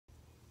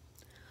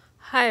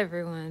Hi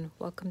everyone,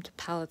 welcome to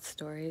Palette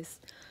Stories.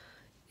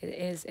 It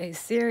is a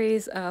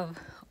series of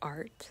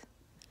art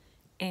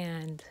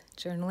and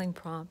journaling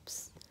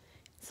prompts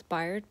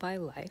inspired by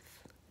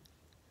life.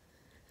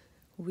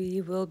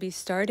 We will be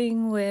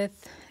starting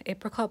with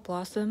apricot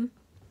blossom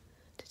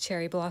to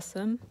cherry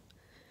blossom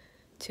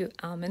to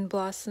almond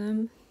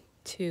blossom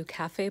to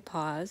cafe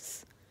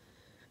pause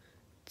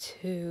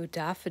to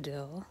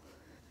daffodil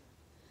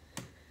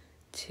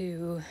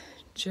to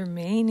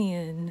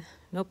geranium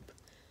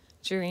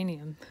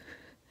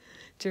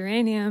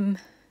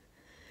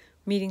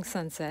meeting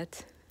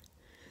sunset,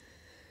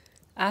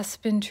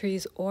 aspen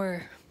trees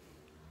or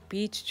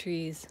beech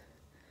trees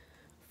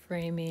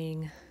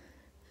framing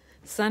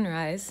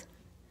sunrise,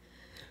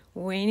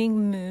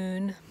 waning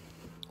moon,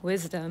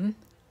 wisdom,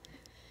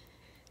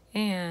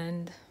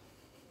 and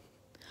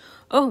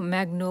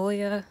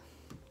magnolia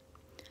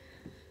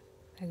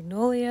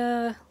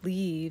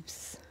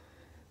leaves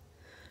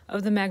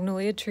of the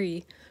magnolia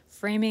tree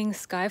framing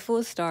sky full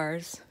of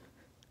stars.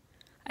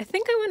 I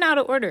think I went out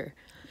of order.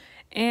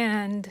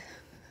 And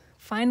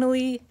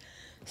finally,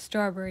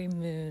 Strawberry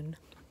Moon,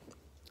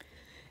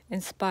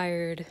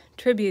 inspired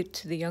tribute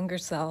to the younger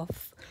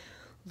self,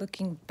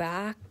 looking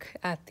back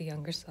at the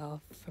younger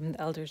self from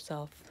the elder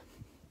self,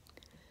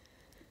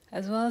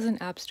 as well as an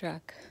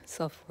abstract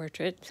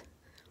self-portrait.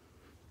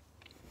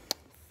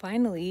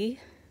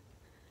 Finally,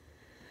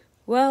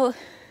 you'll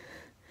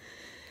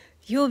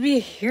be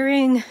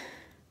hearing,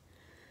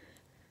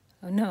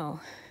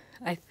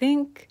 I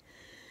think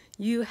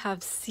you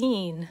have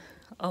seen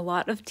a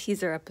lot of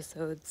teaser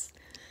episodes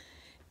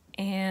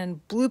and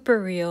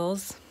blooper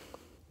reels,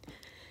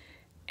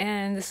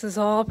 and this is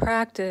all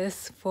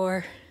practice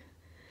for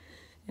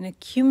an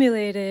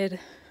accumulated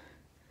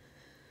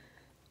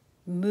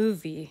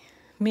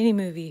mini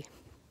movie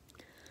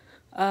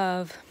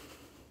of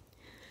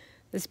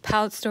this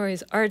Palette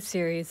Stories art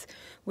series,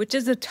 which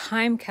is a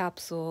time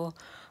capsule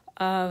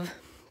of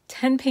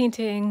 10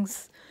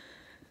 paintings,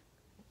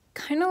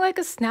 kind of like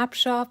a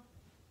snapshot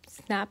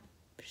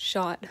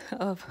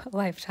of a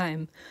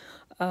lifetime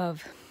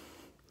of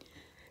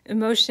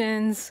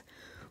emotions,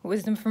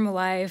 wisdom from a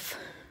life.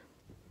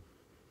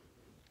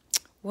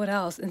 What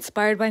else?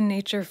 Inspired by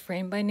nature,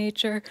 framed by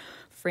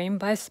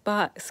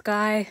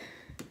sky,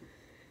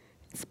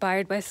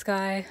 inspired by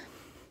sky.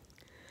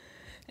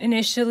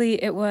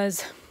 Initially, it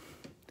was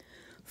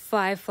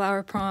 5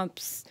 flower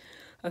prompts,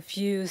 a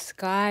few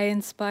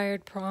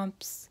sky-inspired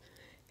prompts,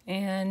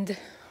 and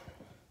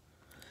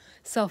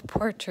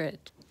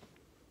self-portrait.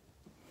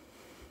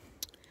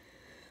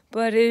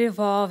 But it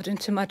evolved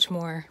into much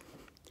more.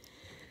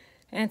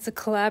 And it's a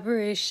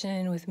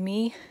collaboration with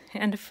me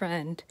and a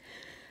friend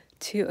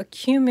to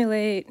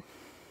accumulate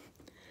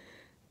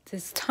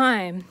this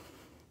time,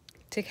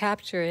 to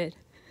capture it,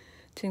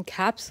 to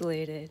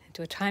encapsulate it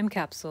into a time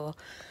capsule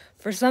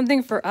for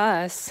something for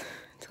us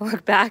to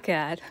look back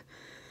at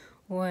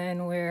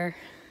when we're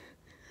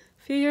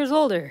a few years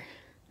older.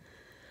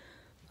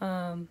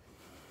 That's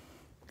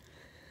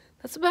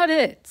about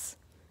it.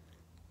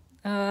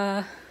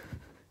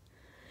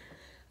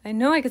 I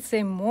know I could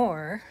say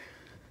more,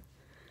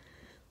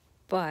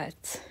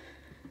 but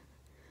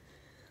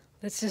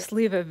let's just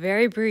leave it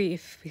very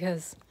brief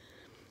because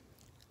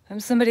I'm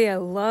somebody I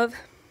love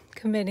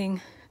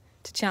committing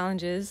to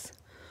challenges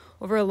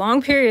over a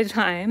long period of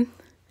time,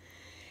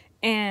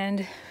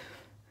 and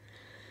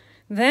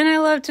then I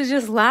love to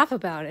just laugh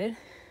about it,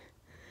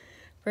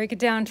 break it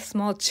down to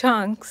small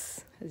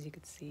chunks, as you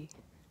can see,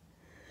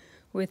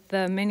 with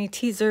many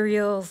teaser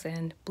reels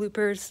and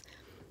bloopers,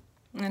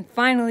 and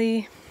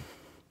finally,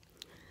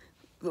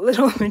 a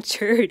little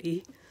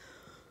maturity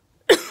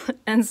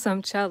and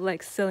some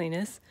childlike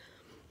silliness.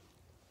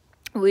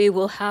 We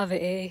will have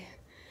a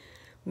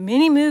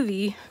mini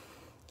movie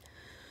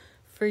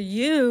for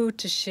you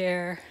to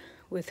share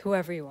with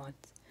whoever you want.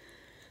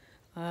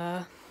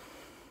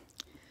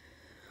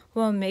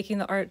 While making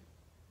the art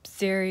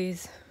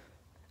series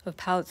of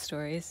Palette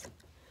Stories,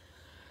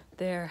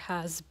 there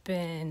has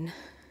been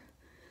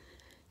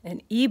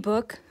an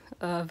ebook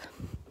of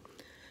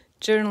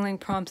journaling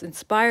prompts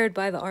inspired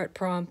by the art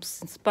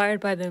prompts, inspired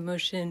by the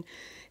emotion,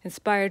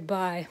 inspired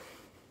by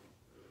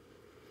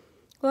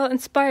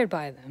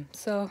them.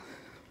 So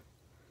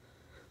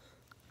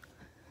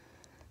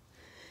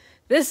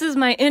this is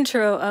my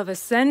intro of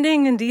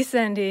ascending and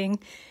descending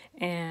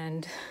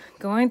and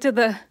going to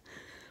the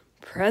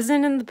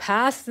present and the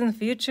past and the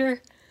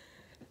future.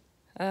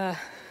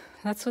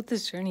 That's what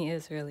this journey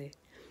is, really.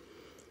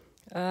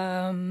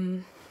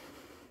 What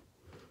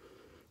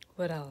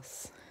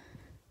else?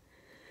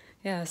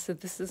 Yeah, so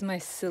this is my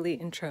silly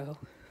intro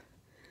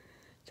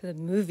to the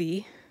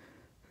movie.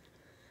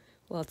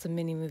 Well, it's a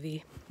mini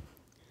movie,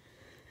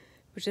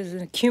 which is an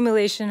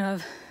accumulation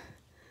of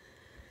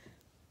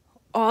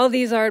all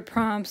these art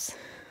prompts,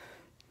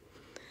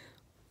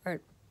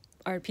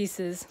 art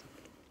pieces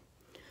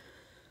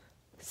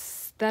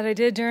that I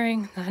did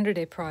during the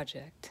 100-Day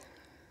Project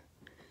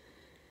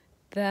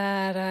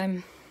that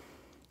I'm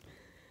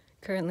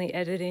currently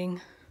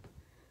adding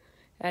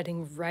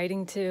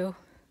writing to,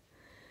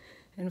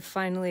 and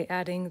finally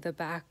adding the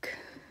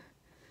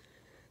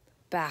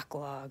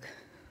backlog.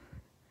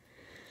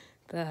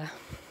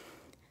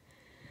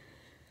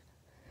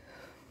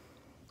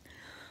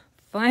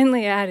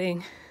 Finally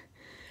adding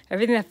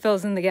everything that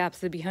fills in the gaps,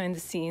 the behind the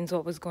scenes,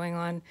 what was going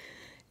on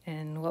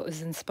and what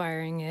was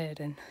inspiring it,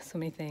 and so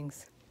many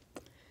things.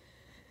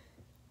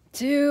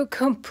 To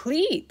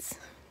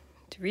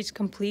reach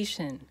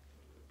completion.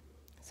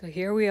 So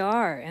here we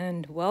are,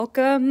 and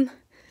welcome,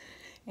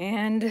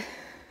 and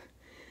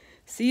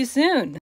see you soon.